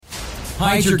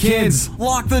Hide your kids.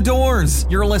 Lock the doors.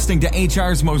 You're listening to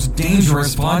HR's most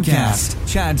dangerous podcast.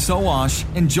 Chad Sowash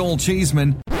and Joel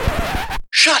Cheeseman.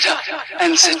 Shut up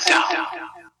and sit down.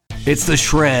 It's The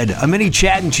Shred, a mini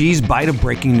Chad and Cheese bite of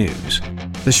breaking news.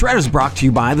 The Shred is brought to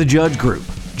you by the Judge Group.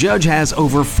 Judge has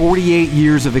over 48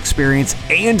 years of experience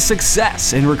and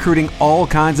success in recruiting all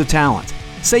kinds of talent.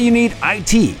 Say you need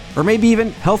IT or maybe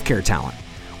even healthcare talent.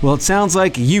 Well, it sounds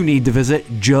like you need to visit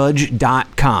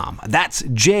judge.com. That's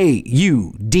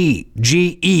JUDGE.com.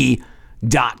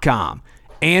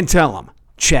 And tell them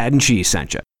Chad and Cheese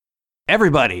sent you.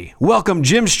 Everybody, welcome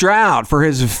Jim Stroud for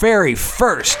his very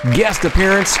first guest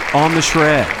appearance on The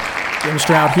Shred. Jim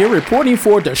Stroud here reporting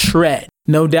for The Shred.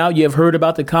 No doubt you have heard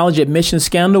about the college admissions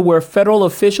scandal where federal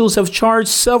officials have charged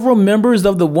several members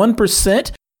of the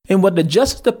 1% in what the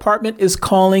Justice Department is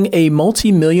calling a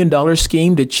multi-million-dollar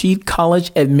scheme to cheat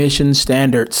college admission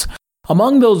standards.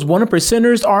 Among those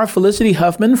 1%ers are Felicity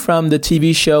Huffman from the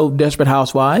TV show Desperate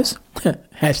Housewives,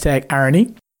 hashtag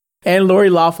irony, and Lori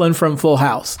Loughlin from Full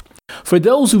House. For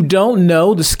those who don't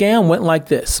know, the scam went like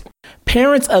this.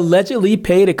 Parents allegedly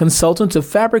paid a consultant to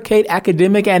fabricate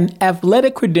academic and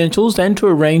athletic credentials and to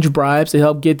arrange bribes to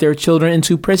help get their children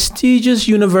into prestigious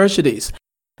universities.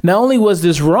 Not only was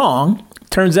this wrong,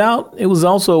 turns out it was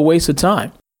also a waste of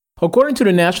time. According to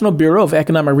the National Bureau of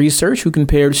Economic Research, who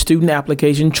compared student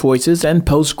application choices and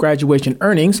post-graduation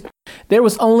earnings, there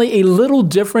was only a little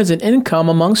difference in income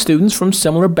among students from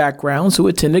similar backgrounds who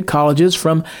attended colleges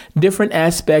from different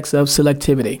aspects of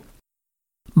selectivity.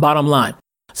 Bottom line,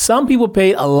 some people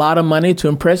paid a lot of money to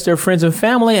impress their friends and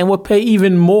family and would pay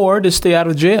even more to stay out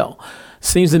of jail.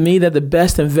 Seems to me that the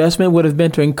best investment would have been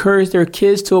to encourage their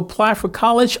kids to apply for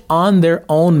college on their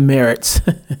own merits.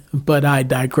 But I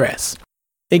digress.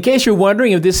 In case you're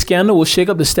wondering if this scandal will shake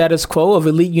up the status quo of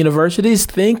elite universities,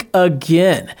 think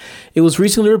again. It was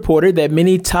recently reported that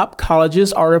many top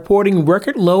colleges are reporting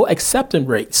record low acceptance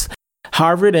rates.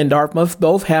 Harvard and Dartmouth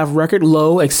both have record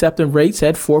low acceptance rates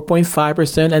at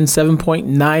 4.5% and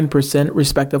 7.9%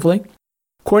 respectively.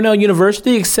 Cornell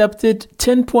University accepted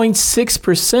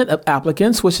 10.6% of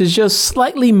applicants, which is just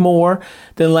slightly more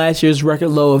than last year's record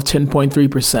low of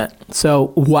 10.3%.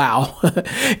 So, wow.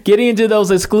 Getting into those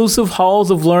exclusive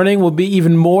halls of learning will be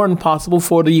even more impossible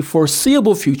for the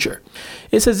foreseeable future.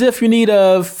 It's as if you need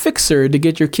a fixer to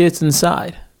get your kids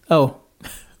inside. Oh,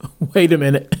 wait a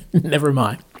minute. Never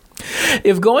mind.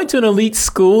 If going to an elite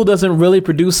school doesn't really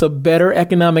produce a better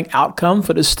economic outcome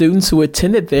for the students who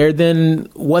attended there, then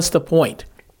what's the point?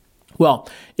 Well,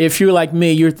 if you're like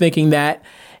me, you're thinking that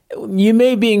you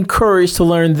may be encouraged to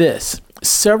learn this.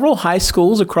 Several high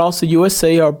schools across the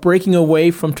USA are breaking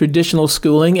away from traditional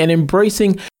schooling and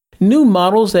embracing new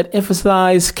models that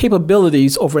emphasize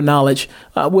capabilities over knowledge,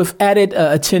 with added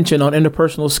attention on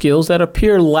interpersonal skills that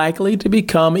appear likely to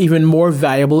become even more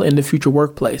valuable in the future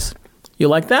workplace. You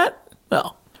like that?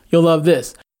 Well, you'll love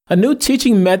this. A new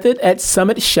teaching method at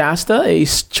Summit Shasta, a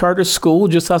charter school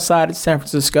just outside of San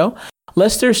Francisco,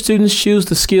 lets their students choose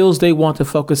the skills they want to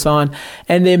focus on,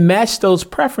 and they match those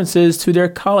preferences to their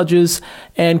colleges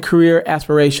and career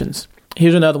aspirations.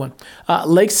 Here's another one.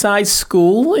 Lakeside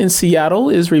School in Seattle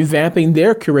is revamping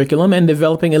their curriculum and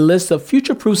developing a list of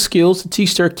future-proof skills to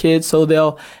teach their kids so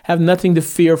they'll have nothing to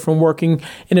fear from working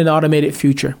in an automated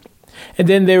future. And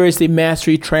then there is the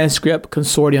Mastery Transcript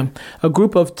Consortium, a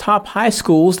group of top high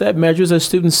schools that measures a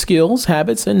student's skills,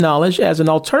 habits, and knowledge as an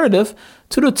alternative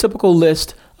to the typical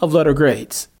list of letter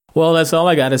grades. Well, that's all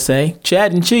I got to say.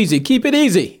 Chad and Cheesy, keep it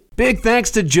easy. Big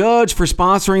thanks to Judge for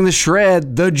sponsoring The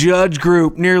Shred. The Judge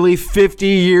Group, nearly 50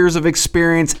 years of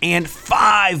experience and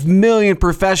 5 million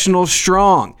professionals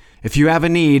strong. If you have a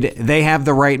need, they have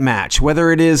the right match,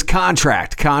 whether it is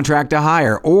contract to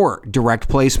hire, or direct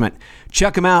placement.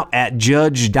 Check them out at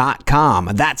judge.com.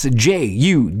 That's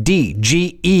JUDGE.com.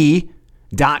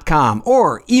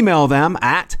 Or email them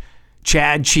at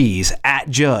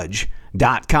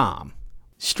chadcheese@judge.com.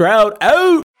 Stroud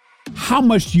out. How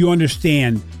much do you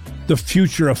understand the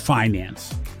future of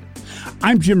finance?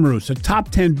 I'm Jim Roos, a top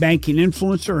 10 banking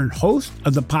influencer and host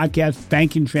of the podcast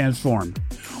Banking Transformed,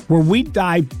 where we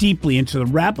dive deeply into the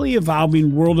rapidly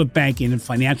evolving world of banking and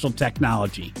financial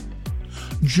technology.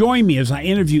 Join me as I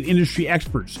interview industry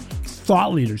experts,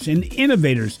 thought leaders, and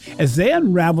innovators as they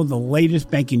unravel the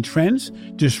latest banking trends,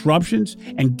 disruptions,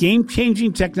 and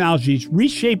game-changing technologies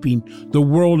reshaping the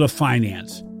world of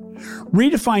finance.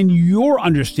 Redefine your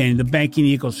understanding of the banking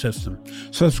ecosystem.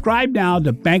 Subscribe now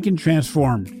to Banking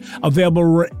Transformed,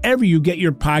 available wherever you get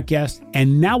your podcast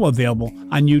and now available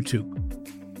on YouTube.